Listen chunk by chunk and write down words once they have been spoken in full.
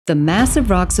The massive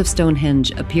rocks of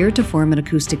Stonehenge appear to form an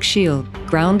acoustic shield.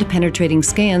 Ground-penetrating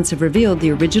scans have revealed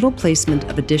the original placement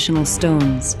of additional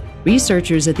stones.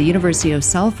 Researchers at the University of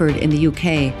Salford in the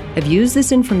UK have used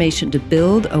this information to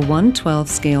build a 1/12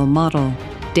 scale model.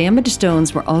 Damaged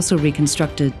stones were also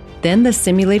reconstructed. Then the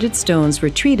simulated stones were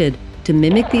treated to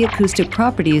mimic the acoustic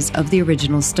properties of the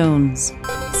original stones.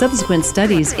 Subsequent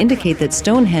studies indicate that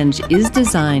Stonehenge is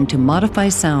designed to modify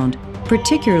sound,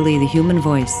 particularly the human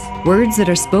voice. Words that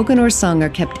are spoken or sung are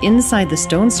kept inside the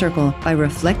stone circle by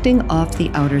reflecting off the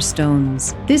outer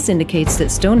stones. This indicates that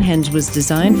Stonehenge was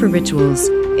designed for rituals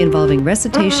involving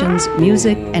recitations,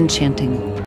 music, and chanting.